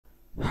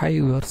Hi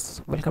viewers,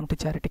 welcome to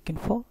చారిటెక్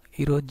info.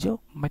 ఈరోజు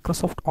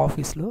Microsoft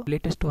ఆఫీస్లో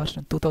latest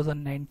version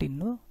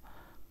 2019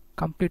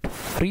 complete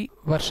free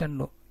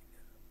వర్షన్ను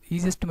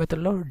easiest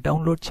మెథడ్లో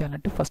download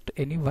చేయాలంటే ఫస్ట్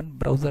ఎనీ వన్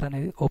బ్రౌజర్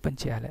అనేది open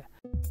చేయాలి.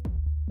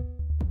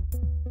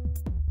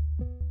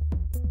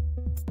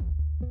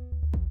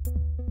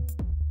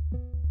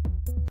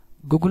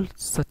 గూగుల్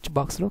సెర్చ్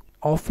బాక్స్లో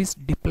ఆఫీస్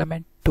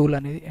డిప్లాయ్మెంట్ టూల్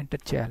అనేది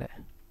ఎంటర్ చేయాలి.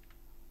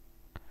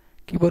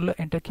 కీబోర్డ్లో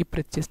ఎంటర్ కీ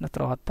ప్రెస్ చేసిన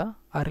తర్వాత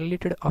ఆ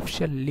రిలేటెడ్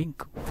అఫీషియల్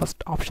లింక్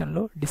ఫస్ట్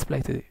ఆప్షన్లో డిస్ప్లే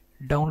అవుతుంది.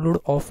 Download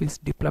office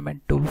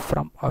deployment tool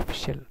from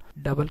official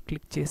double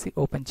click చేసి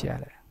ఓపెన్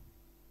చేయాలి.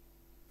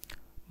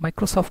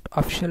 మైక్రోసాఫ్ట్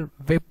అఫీషియల్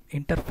వెబ్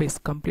ఇంటర్ఫేస్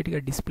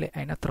కంప్లీట్గా డిస్ప్లే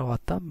అయిన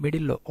తర్వాత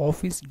మిడిల్లో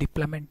ఆఫీస్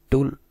డిప్లాయ్మెంట్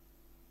టూల్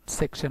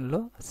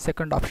సెక్షన్లో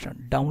సెకండ్ ఆప్షన్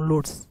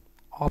డౌన్లోడ్స్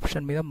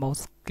ఆప్షన్ మీద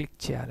మౌస్ క్లిక్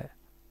చేయాలి.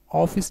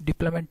 Office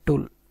deployment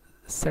tool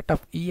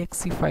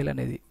setup.exe file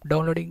అనేది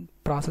డౌన్లోడింగ్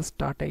ప్రాసెస్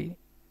స్టార్ట్ అయ్యి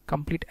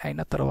కంప్లీట్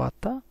అయిన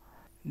తర్వాత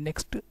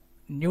నెక్స్ట్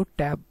న్యూ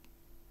ట్యాబ్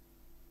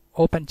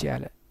ఓపెన్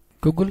చేయాలి.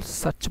 గూగుల్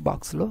సెర్చ్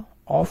బాక్స్లో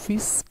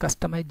ఆఫీస్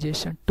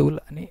కస్టమైజేషన్ టూల్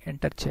అని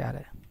ఎంటర్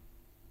చేయాలి.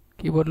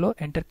 కీబోర్డ్లో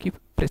ఎంటర్ కీ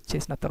ప్రెస్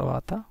చేసిన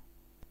తర్వాత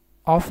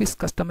office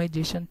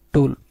customization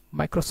tool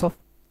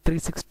Microsoft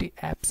 360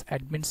 apps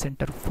admin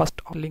centre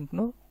first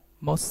లింక్ను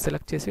మౌస్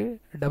సెలెక్ట్ చేసి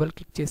డబుల్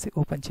క్లిక్ చేసి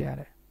ఓపెన్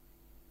చేయాలి.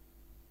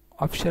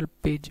 అఫీషియల్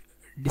పేజ్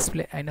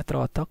డిస్ప్లే అయిన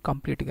తర్వాత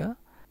కంప్లీట్గా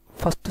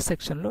ఫస్ట్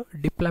సెక్షన్లో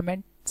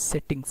deployment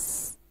settings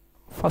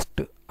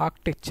first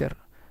architecture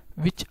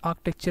which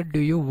architecture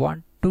do you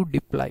want to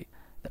deploy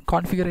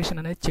configuration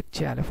అనేది చెక్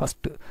చేయాలి.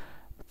 First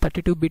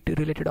 32-bit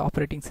related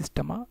operating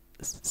సిస్టమా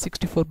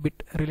 64-bit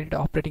related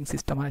operating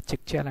system అనేది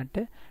చెక్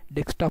చేయాలంటే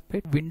డెస్క్టాప్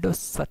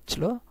విండోస్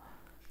సర్చ్లో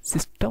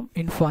సిస్టమ్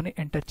ఇన్ఫో అని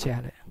ఎంటర్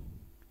చేయాలి.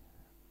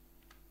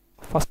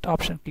 ఫస్ట్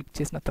ఆప్షన్ క్లిక్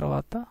చేసిన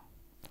తర్వాత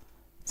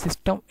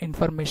system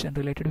information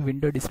related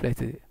window display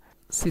అవుతుంది.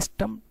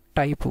 System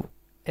type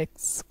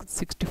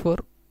x64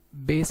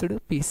 based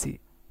PC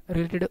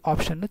related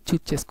ఆప్షన్ను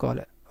choose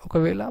చేసుకోవాలి.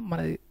 ఒకవేళ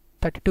మనది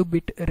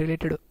 32-bit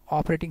రిలేటెడ్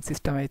ఆపరేటింగ్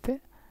సిస్టమ్ అయితే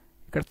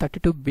ఇక్కడ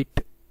 32-bit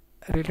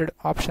రిలేటెడ్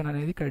ఆప్షన్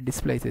అనేది ఇక్కడ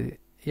డిస్ప్లే అవుతుంది.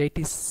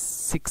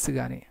 86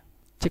 కానీ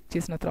చెక్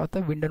చేసిన తర్వాత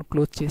విండోను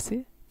క్లోజ్ చేసి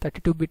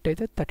 32-bit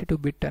అయితే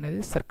 32-bit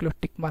అనేది సర్క్యులర్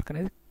టిక్ మార్క్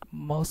అనేది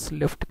మౌస్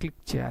లెఫ్ట్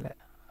క్లిక్ చేయాలి.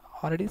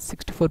 ఆల్రెడీ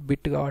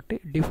 64-bit కాబట్టి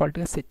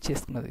డిఫాల్ట్గా సెట్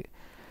చేసుకున్నది.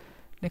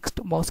 నెక్స్ట్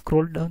మౌస్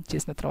స్క్రోల్ డౌన్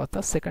చేసిన తర్వాత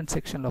సెకండ్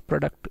సెక్షన్లో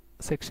ప్రొడక్ట్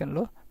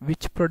సెక్షన్లో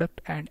which product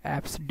and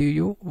apps do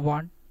you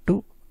want to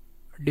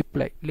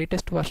deploy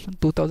latest version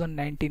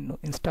 2019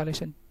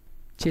 installation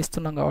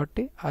చేస్తున్నాం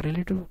కాబట్టి ఆ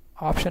రిలేటివ్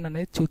ఆప్షన్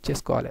అనేది చూజ్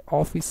చేసుకోవాలి.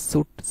 ఆఫీస్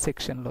సూట్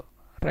సెక్షన్లో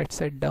right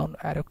side down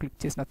arrow click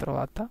చేసిన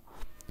తర్వాత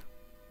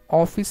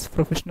office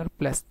professional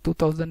plus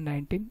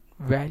 2019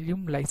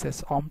 volume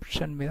licence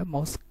option మీద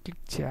మౌస్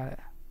క్లిక్ చేయాలి.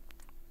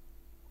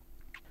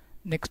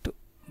 నెక్స్ట్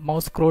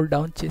మౌస్ స్క్రోల్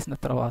డౌన్ చేసిన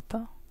తర్వాత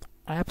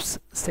యాప్స్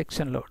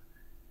సెక్షన్లో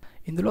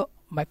ఇందులో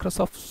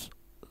మైక్రోసాఫ్ట్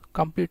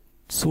కంప్లీట్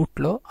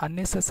సూట్లో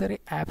అన్నెసెసరీ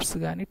యాప్స్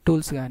కానీ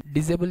టూల్స్ కానీ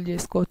డిజేబుల్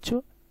చేసుకోవచ్చు,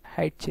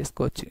 హైడ్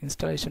చేసుకోవచ్చు.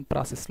 ఇన్స్టాలేషన్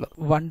ప్రాసెస్లో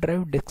వన్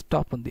డ్రైవ్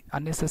డెస్క్టాప్ ఉంది,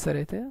 అన్నెసెసరీ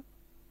అయితే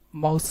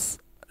మౌస్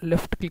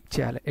లెఫ్ట్ క్లిక్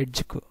చేయాలి,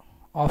 ఎడ్జ్కు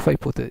ఆఫ్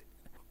అయిపోతుంది.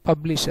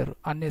 పబ్లిషర్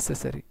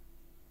అన్నెసెసరీ,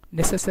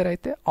 నెసెసరీ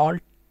అయితే ఆల్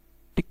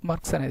టిక్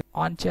మార్క్స్ అనేది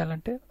ఆన్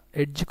చేయాలంటే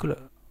ఎడ్జ్కు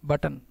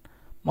బటన్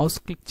మౌస్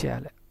క్లిక్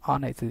చేయాలి,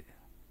 ఆన్ అవుతుంది.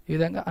 ఈ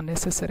విధంగా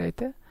అన్నెసెసరీ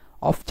అయితే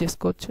ఆఫ్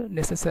చేసుకోవచ్చు,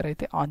 నెసెసరీ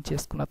అయితే ఆన్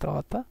చేసుకున్న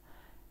తర్వాత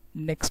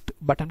నెక్స్ట్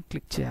బటన్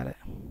క్లిక్ చేయాలి.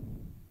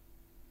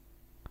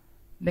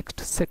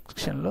 నెక్స్ట్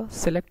సెక్షన్లో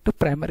సెలెక్ట్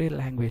ప్రైమరీ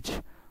లాంగ్వేజ్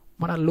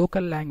మన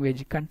local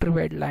language country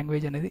wide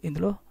language అనేది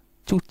ఇందులో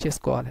చూజ్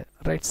చేసుకోవాలి.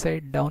 Right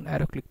side down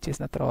arrow click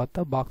చేసిన తర్వాత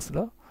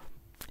బాక్స్లో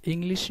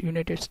ఇంగ్లీష్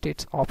యునైటెడ్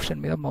స్టేట్స్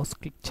ఆప్షన్ మీద మౌస్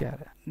క్లిక్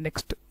చేయాలి.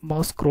 నెక్స్ట్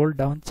మౌస్ స్క్రోల్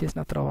డౌన్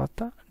చేసిన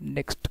తర్వాత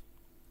నెక్స్ట్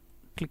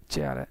క్లిక్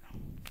చేయాలి.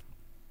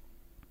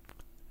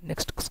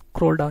 నెక్స్ట్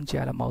స్క్రోల్ డౌన్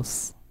చేయాలి మౌస్,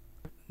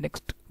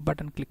 నెక్స్ట్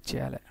బటన్ క్లిక్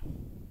చేయాలి.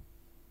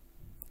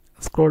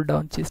 స్క్రోల్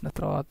డౌన్ చేసిన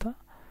తర్వాత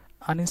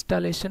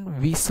అన్ఇన్స్టాలేషన్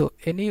వీసో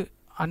any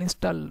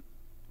uninstall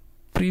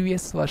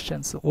previous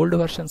versions old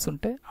versions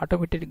ఉంటే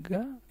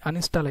ఆటోమేటిక్గా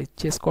అన్ఇన్స్టాల్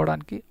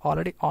చేసుకోవడానికి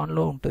ఆల్రెడీ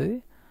ఆన్లో ఉంటుంది.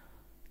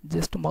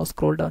 జస్ట్ మౌస్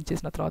స్క్రోల్ డౌన్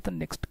చేసిన తర్వాత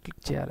నెక్స్ట్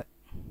క్లిక్ చేయాలి.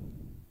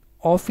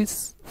 Office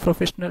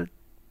professional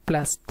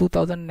plus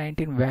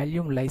 2019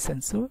 volume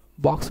licence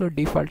బాక్స్లో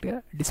డిఫాల్ట్గా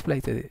డిస్ప్లే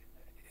అవుతుంది.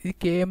 ఇది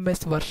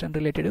KMS version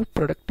related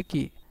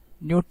ప్రొడక్ట్కి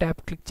new tab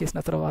click చేసిన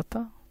తర్వాత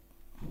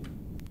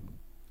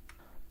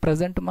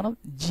ప్రజెంట్ మనం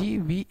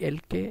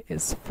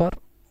GVLKS for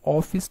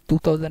office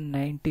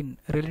 2019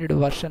 related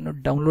version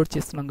download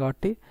చేస్తున్నాం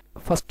కాబట్టి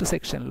ఫస్ట్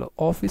సెక్షన్లో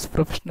ఆఫీస్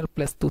ప్రొఫెషనల్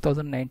ప్లస్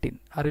 2019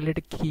 ఆ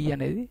రిలేటెడ్ కీ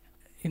అనేది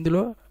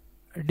ఇందులో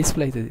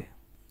డిస్ప్లే అవుతుంది.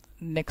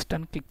 నెక్స్ట్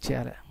అని క్లిక్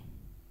చేయాలి.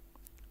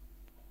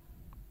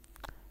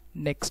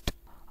 నెక్స్ట్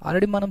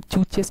ఆల్రెడీ మనం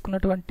చూజ్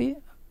చేసుకున్నటువంటి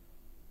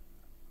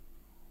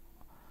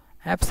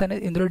యాప్స్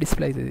అనేది ఇందులో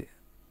డిస్ప్లే అవుతుంది.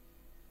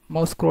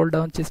 మౌస్ స్క్రోల్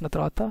డౌన్ చేసిన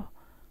తర్వాత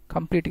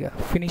కంప్లీట్గా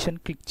ఫినిష్ అని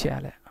క్లిక్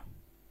చేయాలి.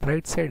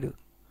 రైట్ సైడ్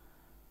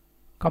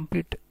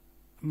కంప్లీట్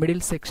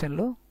మిడిల్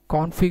సెక్షన్లో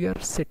కాన్ఫిగర్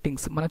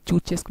సెట్టింగ్స్ మనం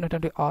చూజ్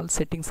చేసుకున్నటువంటి ఆల్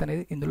సెట్టింగ్స్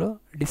అనేది ఇందులో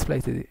డిస్ప్లే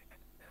అవుతుంది.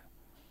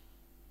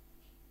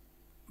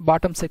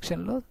 బాటమ్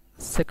సెక్షన్లో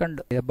సెకండ్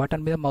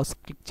బటన్ మీద మౌస్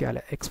క్లిక్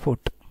చేయాలి.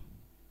 Export.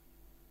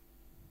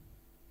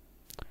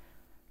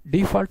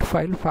 Default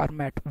file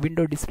format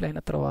window display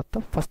అయిన తర్వాత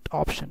first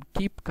option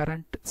keep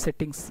current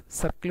settings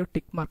circle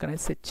tick mark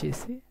అనేది సెట్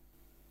చేసి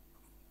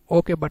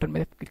ఓకే బటన్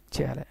మీద క్లిక్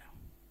చేయాలి.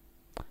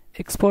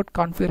 ఎక్స్పోర్ట్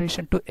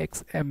కాన్ఫిగరేషన్ టు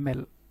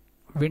XML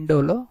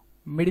విండోలో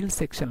మిడిల్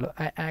సెక్షన్లో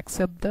I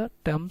accept the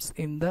terms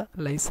in the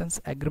licence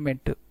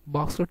agreement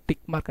బాక్స్లో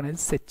tick mark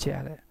అనేది సెట్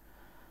చేయాలి.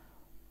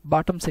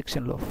 బాటమ్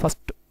సెక్షన్లో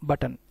ఫస్ట్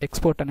బటన్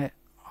ఎక్స్పోర్ట్ అనే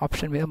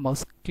ఆప్షన్ మీద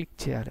మౌస్ క్లిక్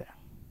చేయాలి.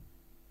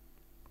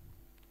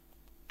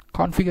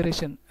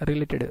 కాన్ఫిగరేషన్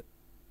రిలేటెడ్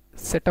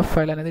సెటప్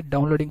ఫైల్ అనేది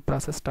డౌన్లోడింగ్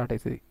ప్రాసెస్ స్టార్ట్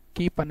అవుతుంది.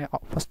 కీప్ అనే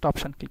ఫస్ట్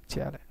ఆప్షన్ క్లిక్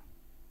చేయాలి.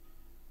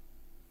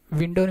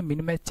 విండోని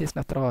మినిమైజ్ చేసిన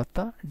తర్వాత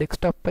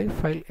డెస్క్టాప్ పై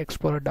ఫైల్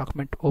ఎక్స్ప్లోరర్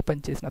డాక్యుమెంట్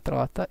ఓపెన్ చేసిన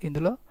తర్వాత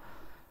ఇందులో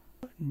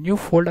న్యూ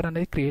ఫోల్డర్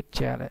అనేది క్రియేట్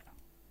చేయాలి.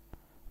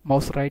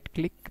 Mouse right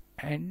click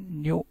and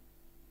new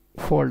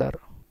folder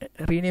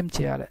rename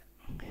చేయాలి.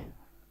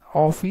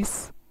 ఆఫీస్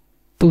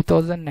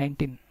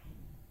 2019.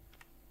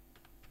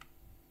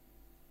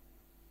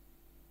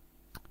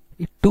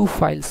 ఈ 2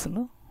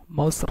 ఫైల్స్ను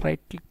మౌస్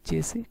రైట్ క్లిక్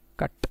చేసి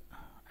కట్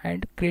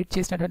అండ్ క్రియేట్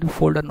చేసినటువంటి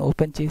ఫోల్డర్ను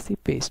ఓపెన్ చేసి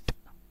paste.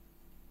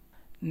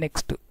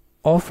 Next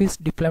office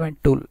deployment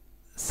tool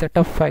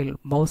setup file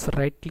mouse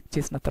right click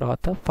చేసిన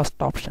తర్వాత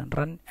first option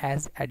run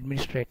as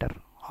administrator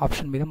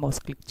option మీద mouse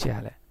click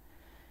చేయాలి.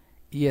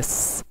 Yes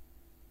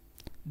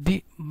the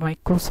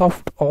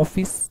Microsoft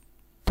office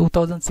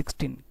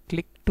 2016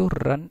 click to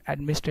run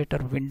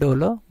administrator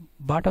విండోలో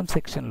bottom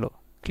సెక్షన్లో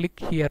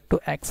click here to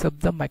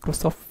accept the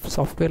Microsoft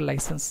software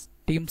licence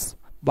teams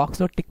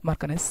బాక్స్లో tick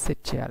mark అనేది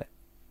set చేయాలి.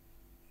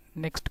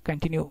 Next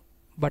continue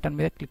button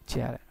మీద click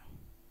చేయాలి.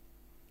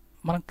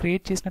 మనం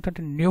క్రియేట్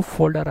చేసినటువంటి న్యూ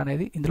ఫోల్డర్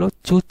అనేది ఇందులో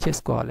చూజ్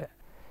చేసుకోవాలి.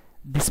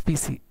 This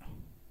PC,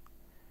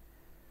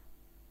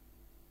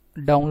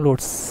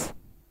 downloads,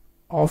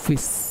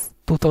 office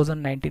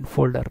 2019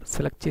 folder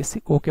select చేసి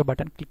ఓకే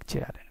బటన్ క్లిక్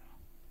చేయాలి.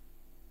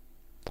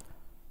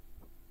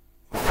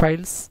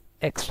 Files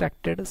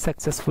extracted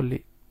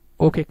successfully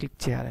okay click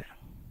చేయాలి.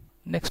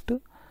 నెక్స్ట్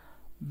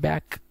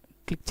బ్యాక్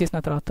క్లిక్ చేసిన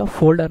తర్వాత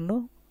ఫోల్డర్ను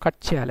కట్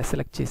చేయాలి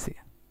సెలెక్ట్ చేసి.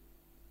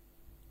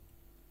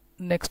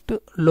 Next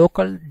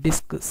local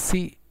disc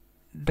C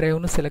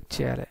డ్రైవ్ను select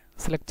చేయాలి.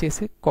 సెలెక్ట్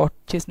చేసి కట్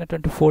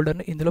చేసినటువంటి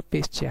ఫోల్డర్ను ఇందులో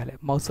పేస్ట్ చేయాలి.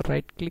 Mouse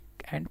right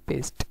click and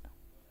paste.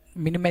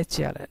 Minimise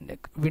చేయాలి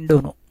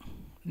విండోను.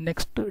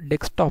 నెక్స్ట్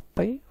డెస్క్టాప్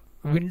పై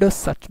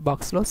విండోస్ సెర్చ్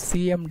బాక్స్లో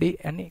CMD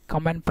అని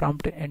కమాండ్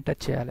ప్రాంప్ట్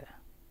ఎంటర్ చేయాలి.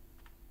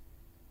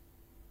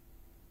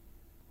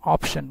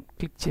 ఆప్షన్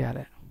క్లిక్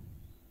చేయాలి.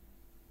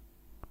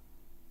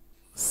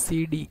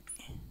 CD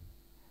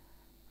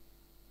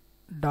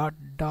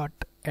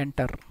dot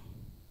enter.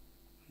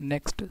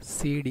 Next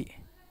CD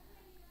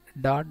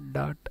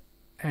dot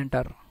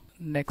enter.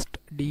 Next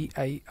dir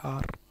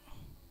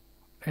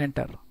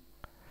enter.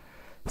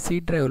 C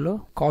డ్రైవ్లో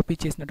కాపీ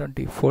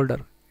చేసినటువంటి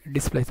ఫోల్డర్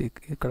డిస్ప్లే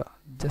ఇక్కడ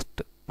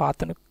జస్ట్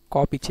పాత్ను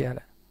కాపీ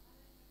చేయాలి.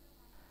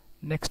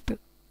 నెక్స్ట్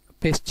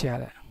పేస్ట్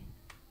చేయాలి.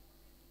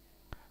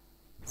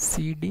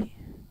 CD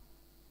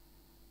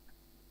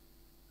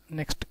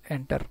next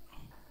enter.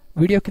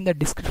 వీడియో కింద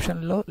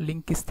డిస్క్రిప్షన్లో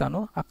లింక్ ఇస్తాను,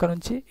 అక్కడ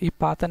నుంచి ఈ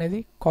పాత్ అనేది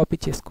కాపీ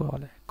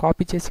చేసుకోవాలి.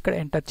 కాపీ చేసి ఇక్కడ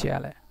ఎంటర్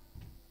చేయాలి.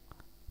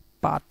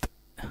 పాత్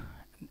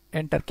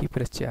ఎంటర్ కీ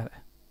ప్రెస్ చేయాలి.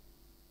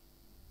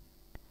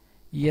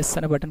 ఎస్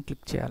అనే బటన్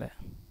క్లిక్ చేయాలి.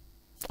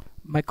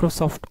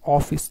 మైక్రోసాఫ్ట్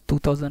ఆఫీస్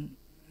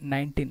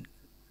 2019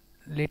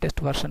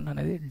 లేటెస్ట్ వర్షన్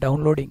అనేది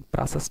డౌన్లోడింగ్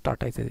ప్రాసెస్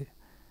స్టార్ట్ అవుతుంది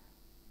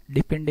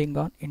depending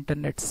on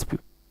internet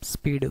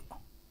speed.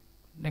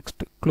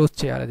 Next close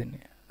చేయాలి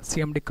దీన్ని.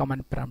 CMD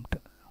command prompt.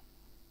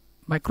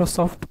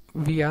 Microsoft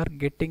we are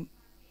getting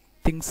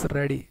things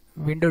ready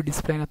window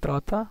display అయిన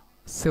తర్వాత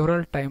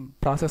సెవరల్ టైమ్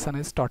ప్రాసెస్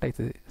అనేది స్టార్ట్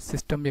అవుతుంది.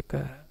 సిస్టమ్ యొక్క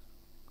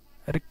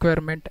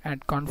రిక్వైర్మెంట్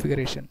అండ్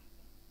కాన్ఫిగరేషన్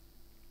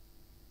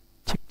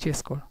చెక్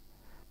చేసుకో.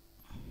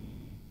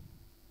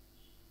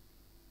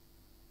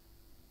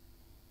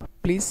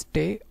 Please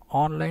stay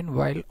online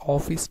while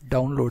office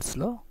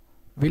డౌన్లోడ్స్లో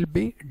will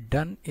be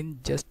done in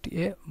just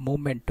a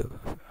moment.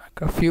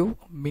 ఒక few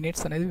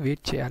minutes అనేది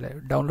wait చేయాలి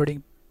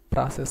downloading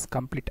process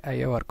complete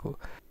అయ్యే వరకు.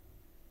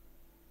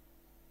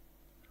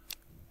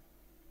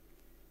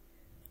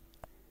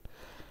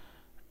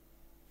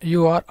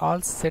 You are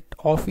all set.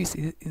 Office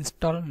is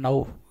installed now.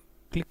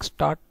 Click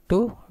start to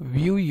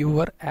view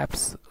your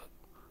apps.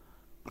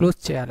 Close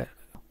చేయాలి.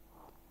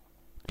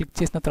 Click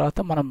చేసిన తర్వాత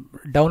మనం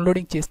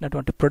downloading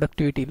చేసినటువంటి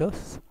ప్రొడక్టివిటీలో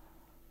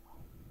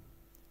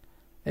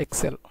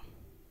ఎక్సెల్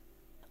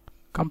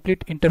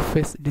కంప్లీట్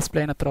ఇంటర్ఫేస్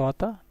డిస్ప్లే అయిన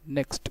తర్వాత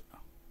next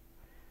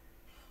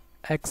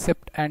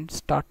accept and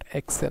start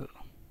XL.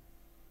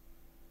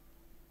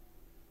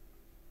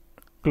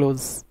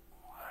 Close.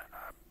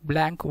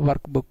 Blank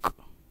work book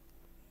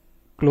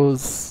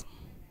close.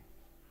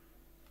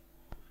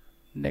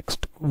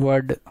 Next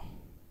word.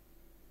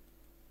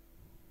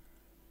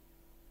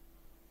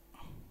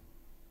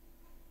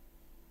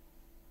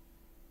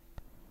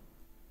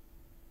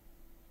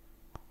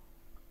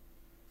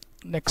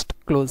 Next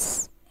close.